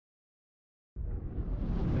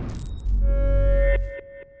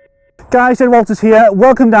Guys, Ged Walters here.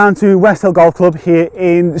 Welcome down to West Hill Golf Club here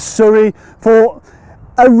in Surrey for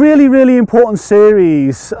a really important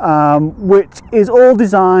series which is all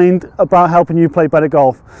designed about helping you play better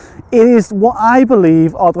golf. It is what I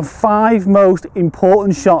believe are the 5 most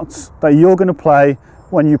important shots that you're going to play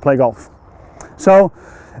when you play golf. So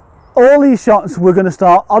all these shots we're going to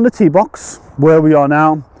start on the tee box where we are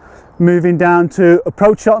now, moving down to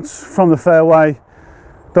approach shots from the fairway,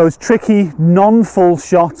 those tricky non-full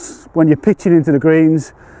shots when you're pitching into the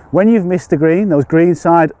greens, when you've missed the green, those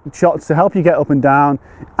greenside shots to help you get up and down,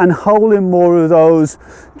 and holing more of those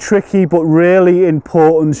tricky but really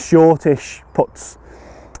important shortish putts.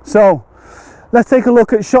 So let's take a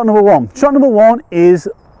look at shot number 1. Shot number 1 is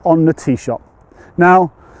on the tee shot.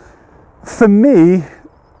 Now, for me,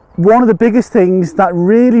 one of the biggest things that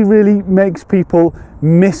really makes people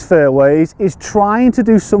miss fairways is trying to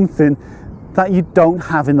do something that you don't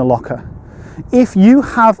have in the locker. If you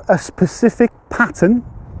have a specific pattern,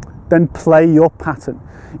 then play your pattern.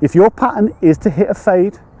 If your pattern is to hit a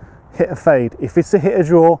fade, hit a fade. If it's to hit a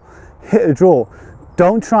draw, hit a draw.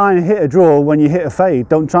 Don't try and hit a draw when you hit a fade.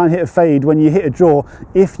 Don't try and hit a fade when you hit a draw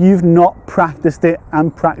if you've not practiced it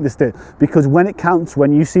and practiced it. Because when it counts,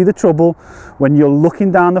 when you see the trouble, when you're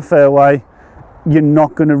looking down the fairway, you're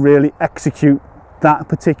not going to really execute that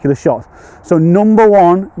particular shot. So number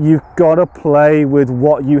 1, you've got to play with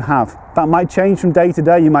what you have. That might change from day to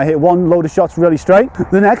day. You might hit one load of shots really straight.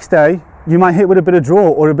 The next day you might hit with a bit of draw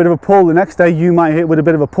or a bit of a pull. The next day you might hit with a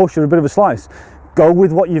bit of a push or a bit of a slice. Go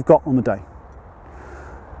with what you've got on the day.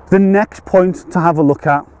 The next point to have a look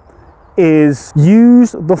at is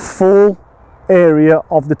use the full area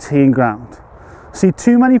of the teeing ground. See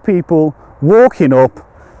too many people walking up,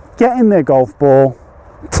 getting their golf ball,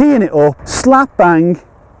 teeing it up, slap bang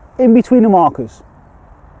in between the markers.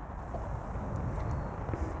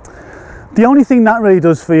 The only thing that really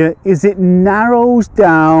does for you is it narrows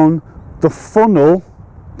down the funnel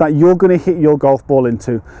that you're going to hit your golf ball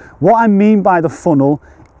into. What I mean by the funnel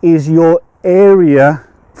is your area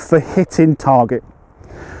for hitting target.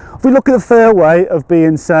 If we look at the fairway of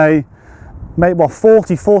being, say, maybe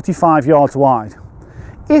 40-45 yards wide,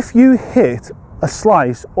 if you hit a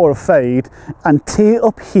slice or a fade and tee it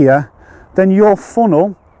up here, then your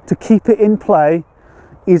funnel to keep it in play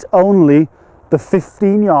is only the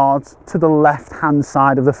 15 yards to the left hand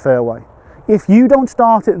side of the fairway. If you don't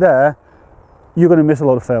start it there, you're going to miss a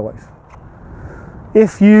lot of fairways.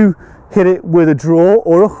 If you hit it with a draw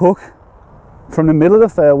or a hook from the middle of the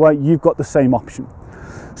fairway, you've got the same option.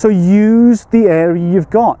 So use the area you've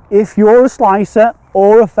got. If you're a slicer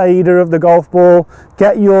or a fader of the golf ball,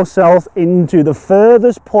 get yourself into the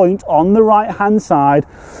furthest point on the right hand side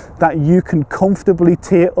that you can comfortably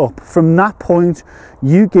tee it up. From that point,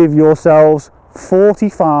 you give yourselves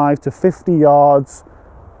 45 to 50 yards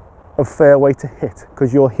of fairway to hit,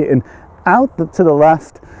 because you're hitting out to the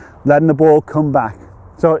left, letting the ball come back.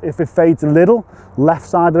 So if it fades a little, left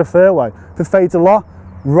side of the fairway. If it fades a lot,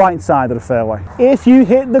 right side of the fairway. If you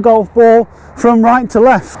hit the golf ball from right to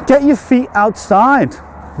left, get your feet outside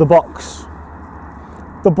the box.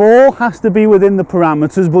 The ball has to be within the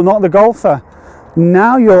parameters, but not the golfer.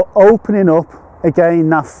 Now you're opening up again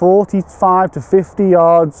that 45 to 50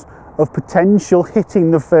 yards of potential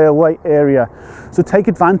hitting the fairway area. So take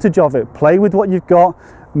advantage of it. Play with what you've got.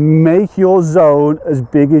 Make your zone as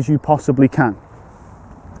big as you possibly can.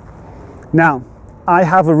 Now, I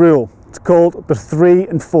have a rule. It's called the 3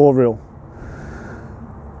 and 4 rule.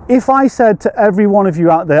 If I said to every one of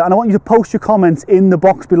you out there, and I want you to post your comments in the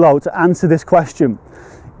box below to answer this question,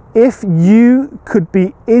 if you could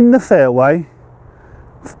be in the fairway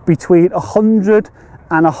between 100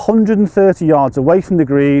 and 130 yards away from the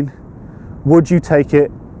green, would you take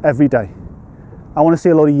it every day? I want to see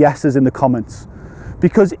a lot of yeses in the comments,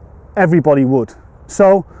 because everybody would.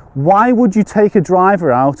 So why would you take a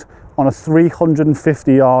driver out on a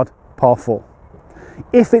 350 yard par 4?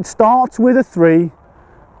 If it starts with a 3,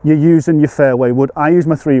 you're using your fairway wood. I use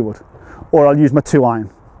my 3 wood, or I'll use my 2 iron.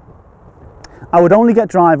 I would only get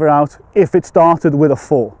driver out if it started with a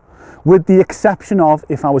 4, with the exception of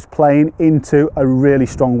if I was playing into a really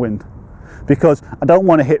strong wind, because I don't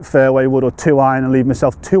want to hit fairway wood or 2 iron and leave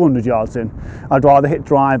myself 200 yards in. I'd rather hit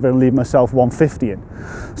driver and leave myself 150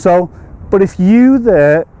 in. So, but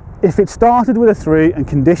if it started with a 3 and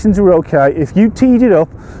conditions were okay, if you teed it up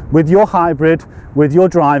with your hybrid, with your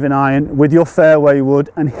driving iron, with your fairway wood,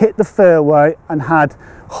 and hit the fairway and had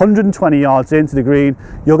 120 yards into the green,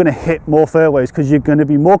 you're going to hit more fairways, because you're going to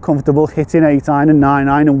be more comfortable hitting 8 iron and 9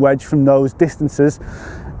 iron and wedge from those distances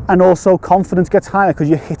and also confidence gets higher because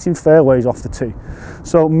you're hitting fairways off the tee.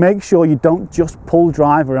 So make sure you don't just pull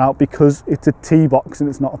driver out because it's a tee box and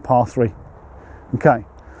it's not a par 3. Okay.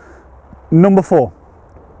 Number 4,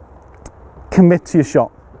 commit to your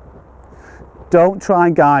shot. Don't try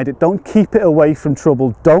and guide it. Don't keep it away from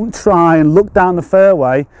trouble. Don't try and look down the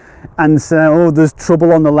fairway and say, oh, there's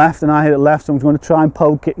trouble on the left and I hit it left, so I'm going to try and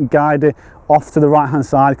poke it and guide it off to the right hand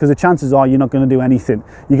side, because the chances are you're not going to do anything.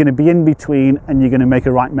 You're going to be in between and you're going to make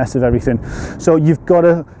a right mess of everything. So you've got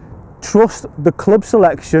to trust the club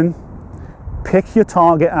selection, pick your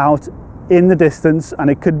target out in the distance, and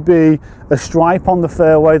it could be a stripe on the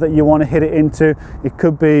fairway that you want to hit it into. It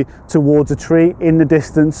could be towards a tree in the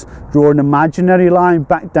distance. Draw an imaginary line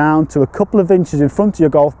back down to a couple of inches in front of your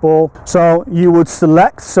golf ball. So you would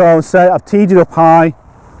select, so say I've teed it up high,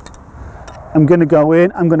 I'm going to go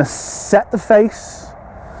in, I'm going to set the face,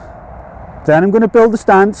 then I'm going to build the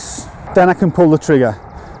stance, then I can pull the trigger,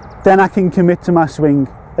 then I can commit to my swing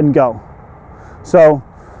and go. So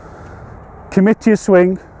commit to your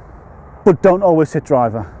swing, but don't always hit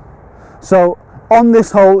driver. So on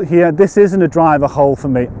this hole here, this isn't a driver hole for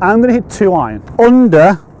me. I'm going to hit 2 iron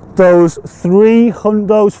under those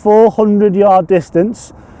 400 yard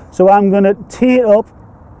distance. So I'm going to tee it up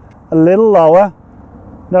a little lower.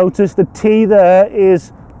 Notice the tee there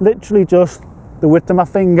is literally just the width of my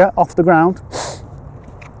finger off the ground.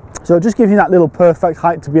 So it just gives you that little perfect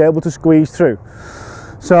height to be able to squeeze through.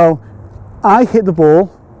 So I hit the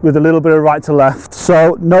ball with a little bit of right to left.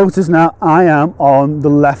 So notice now I am on the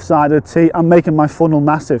left side of the tee. I'm making my funnel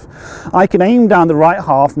massive. I can aim down the right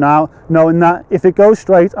half now, knowing that if it goes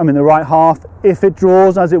straight, I'm in the right half. If it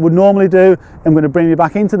draws as it would normally do, I'm going to bring me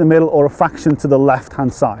back into the middle or a fraction to the left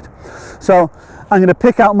hand side. So I'm going to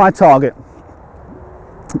pick out my target.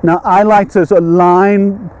 Now I like to sort of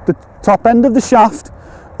line the top end of the shaft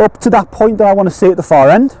up to that point that I want to see at the far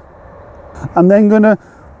end. I'm then going to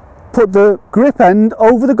put the grip end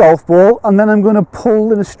over the golf ball, and then I'm going to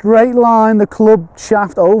pull in a straight line the club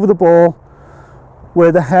shaft over the ball,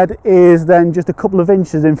 where the head is then just a couple of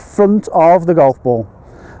inches in front of the golf ball.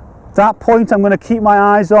 That point I'm going to keep my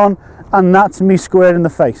eyes on, and that's me square in the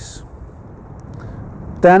face.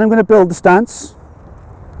 Then I'm going to build the stance.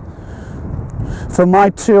 For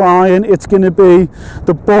my 2 iron, it's going to be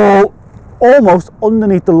the ball almost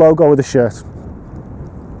underneath the logo of the shirt.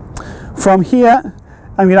 From here,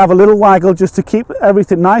 I'm going to have a little waggle just to keep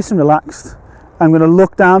everything nice and relaxed. I'm going to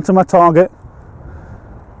look down to my target,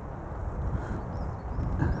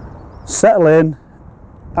 settle in,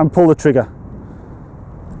 and pull the trigger.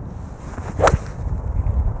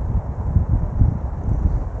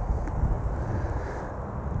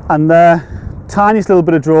 And there, tiniest little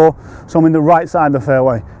bit of draw, so I'm in the right side of the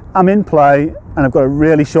fairway. I'm in play, and I've got a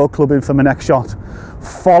really short club in for my next shot.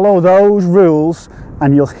 Follow those rules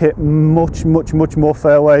and you'll hit much more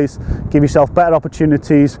fairways, give yourself better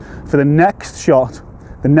opportunities for the next shot,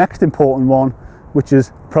 the next important one, which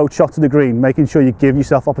is approach shot to the green, making sure you give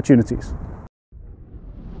yourself opportunities.